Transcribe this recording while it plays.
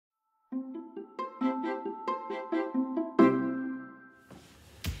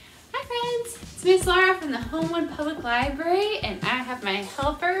It's Miss Laura from the Homewood Public Library, and I have my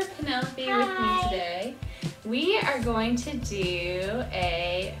helper Penelope with me today. We are going to do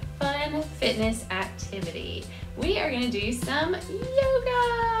a fun fitness activity. We are going to do some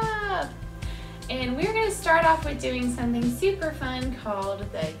yoga. And we're going to start off with doing something super fun called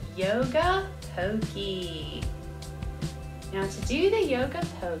the yoga pokey. Now to do the yoga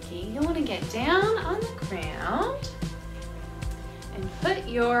pokey, you'll want to get down on the ground and put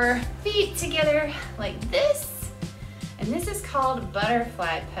your feet together like this. And this is called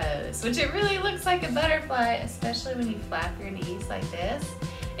butterfly pose, which it really looks like a butterfly, especially when you flap your knees like this.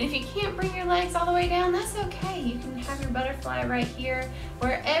 And if you can't bring your legs all the way down, that's okay. You can have your butterfly right here,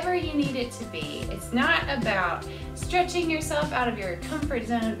 wherever you need it to be. It's not about stretching yourself out of your comfort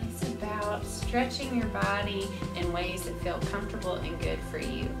zone. It's about stretching your body in ways that feel comfortable and good for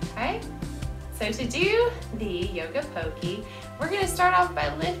you, okay? So to do the yoga pokey, we're gonna start off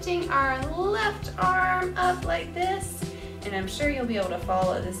by lifting our left arm up like this, and I'm sure you'll be able to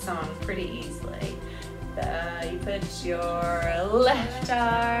follow this song pretty easily. You put your left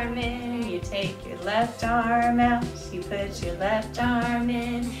arm in, you take your left arm out, you put your left arm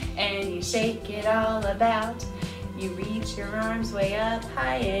in, and you shake it all about. You reach your arms way up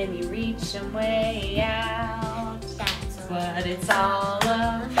high and you reach them way out. That's what it's all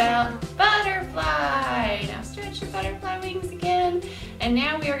about. Butterfly. Now stretch your butterfly wings again. And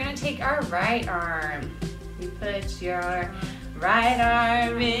now we are going to take our right arm. You put your right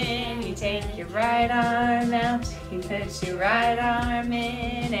arm in, you take your right arm out, you put your right arm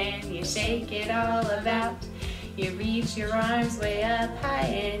in and you shake it all about. You reach your arms way up high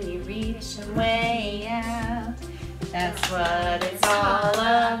and you reach them way out. That's what it's all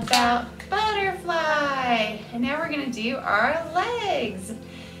about. Butterfly. And now we're going to do our legs.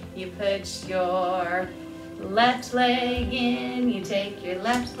 You put your left leg in, you take your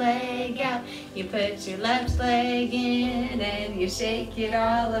left leg out, you put your left leg in and you shake it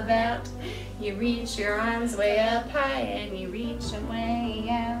all about. You reach your arms way up high and you reach them way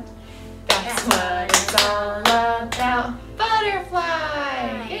out. That's what it's all about.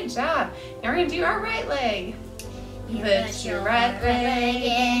 Butterfly. Good job. Now we're going to do our right leg. You put your right leg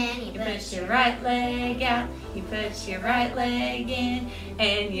in, you put your right leg out, you put your right leg in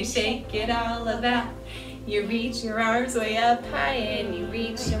and you shake it all about. You reach your arms way up high and you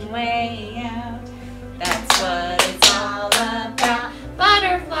reach them way out. That's what it's all about.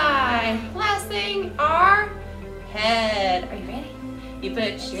 Butterfly. Last thing, our head. Are you ready? You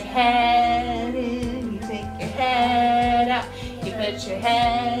put your head in, you take your head out, you put your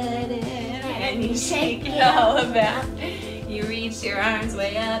head in and you shake it all about. You reach your arms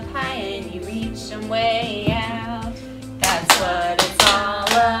way up high and you reach them way out. That's what it's all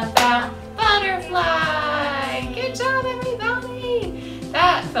about. Butterfly. Good job, everybody.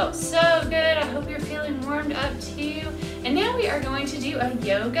 That felt so good. I hope you're feeling warmed up too. And now we are going to do a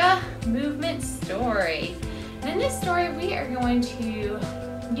yoga movement story. And in this story, we are going to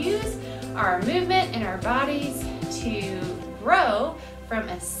use our movement in our bodies to grow from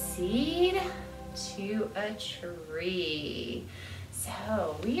a seed to a tree.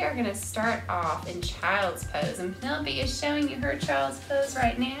 So we are going to start off in child's pose. And Penelope is showing you her child's pose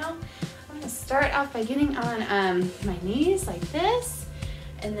right now. I'm going to start off by getting on my knees like this,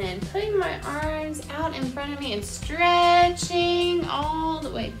 and then putting my arms out in front of me and stretching all the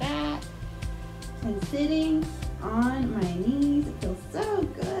way back and sitting on my knees. It feels so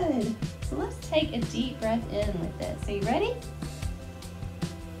good. So let's take a deep breath in with this. Are you ready?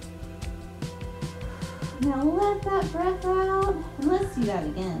 Now let that breath out, and let's do that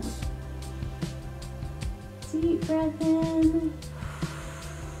again. Deep breath in.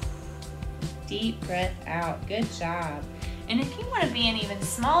 Deep breath out. Good job. And if you want to be an even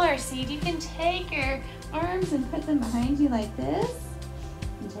smaller seed, you can take your arms and put them behind you like this.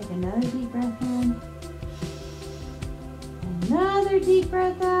 And take another deep breath in. Another deep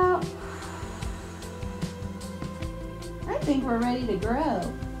breath out. I think we're ready to grow.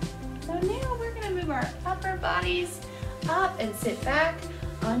 So now we're going to move our upper bodies up and sit back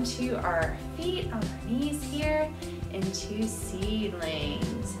onto our feet, on our knees here, into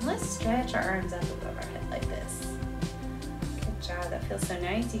seedlings. And let's stretch our arms up above our head like this. Good job. That feels so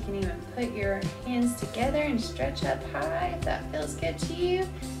nice. You can even put your hands together and stretch up high if that feels good to you.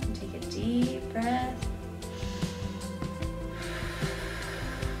 And take a deep breath.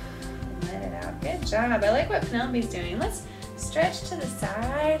 And let it out. Good job. I like what Penelope's doing. Let's stretch to the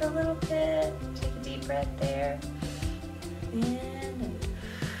side a little bit. Take a deep breath there. In and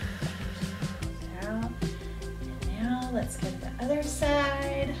out. And now let's go to the other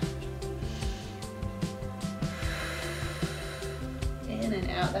side. In and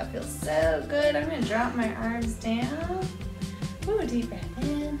out. out. That feels so good. I'm gonna drop my arms down. Ooh, deep breath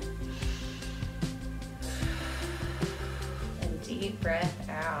in. And deep breath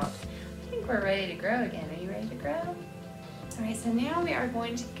out. I think we're ready to grow again. Are you ready to grow? All right, so now we are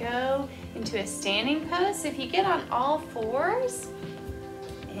going to go into a standing pose. So if you get on all fours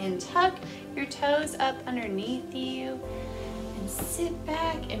and tuck your toes up underneath you and sit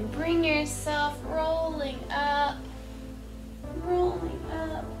back and bring yourself rolling up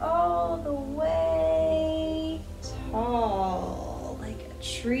all the way tall, like a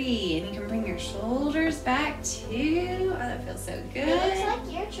tree. And you can bring your shoulders back too. Oh, that feels so good. It looks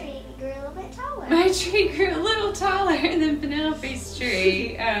like your tree grew a little bit taller. My tree grew a little taller than Penelope's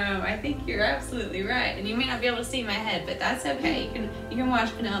tree. I think you're absolutely right. And you may not be able to see my head, but that's okay. You can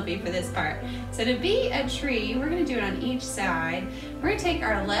watch Penelope for this part. So to be a tree, we're gonna do it on each side. We're gonna take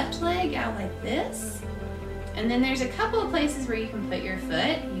our left leg out like this. And then there's a couple of places where you can put your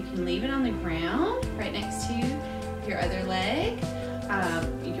foot. You can leave it on the ground right next to your other leg.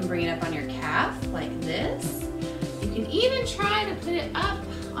 You can bring it up on your calf like this. You can even try to put it up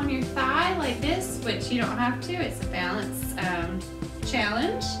on your thigh like this, which you don't have to. It's a balance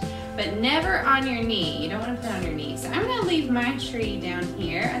challenge, but never on your knee. You don't want to put it on your knee. So I'm going to leave my tree down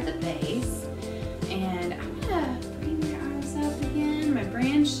here at the base, and I'm going to bring my arms up again, my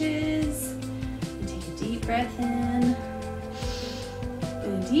branches, and take a deep breath in,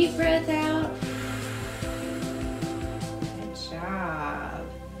 and a deep breath out. Good job.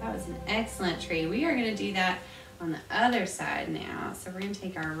 That was an excellent tree. We are going to do that on the other side now. So we're going to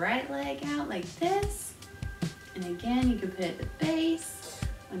take our right leg out like this. And again, you can put it at the base,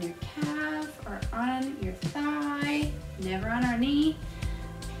 on your calf, or on your thigh, never on our knee.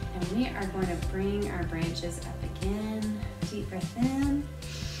 And we are going to bring our branches up again. Deep breath in.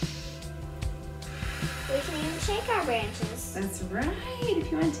 We can even shake our branches. That's right.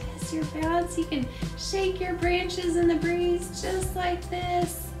 If you want to test your balance, you can shake your branches in the breeze just like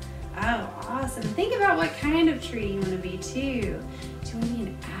this. Oh, awesome. Think about what kind of tree you want to be too. Do you want to be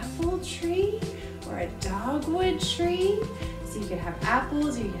an apple tree or a dogwood tree? So you could have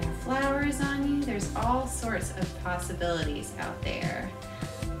apples or you could have flowers on you. There's all sorts of possibilities out there.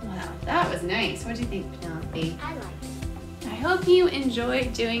 Wow, that was nice. What do you think, Penelope? I like it. I hope you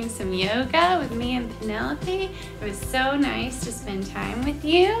enjoyed doing some yoga with me and Penelope. It was so nice to spend time with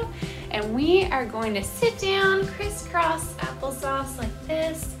you. And we are going to sit down, crisscross applesauce like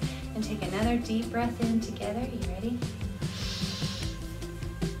this, and take another deep breath in together. You ready?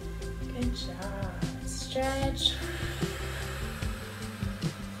 Good job. Stretch.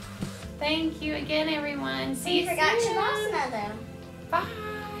 Thank you again, everyone. See you soon. We forgot Shavasana though.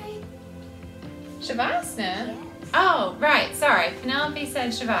 Bye. Shavasana? Yes. Oh, right. Sorry. Penelope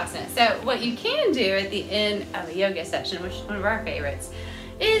said Shavasana. So what you can do at the end of a yoga session, which is one of our favorites,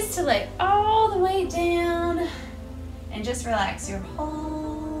 is to lay all the way down and just relax your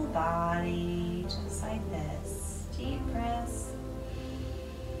whole body, just like this. Deep breaths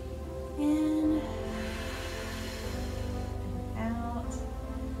in and out.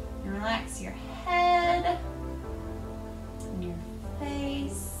 And relax your head and your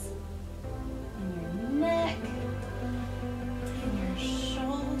face and your neck and your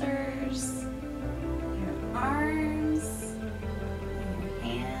shoulders, your arms and your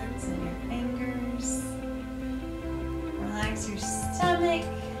hands and your fingers. Relax your stomach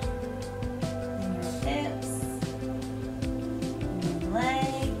and your hips and your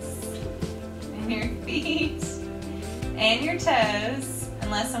legs and your feet and your toes,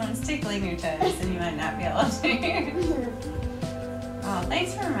 unless someone's tickling your toes, then you might not be able to. Oh,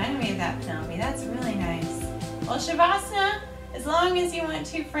 thanks for reminding me of that, Penelope. That's really nice. Well, Shavasana, as long as you want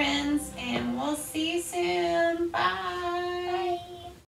to, friends, and we'll see you soon. Bye.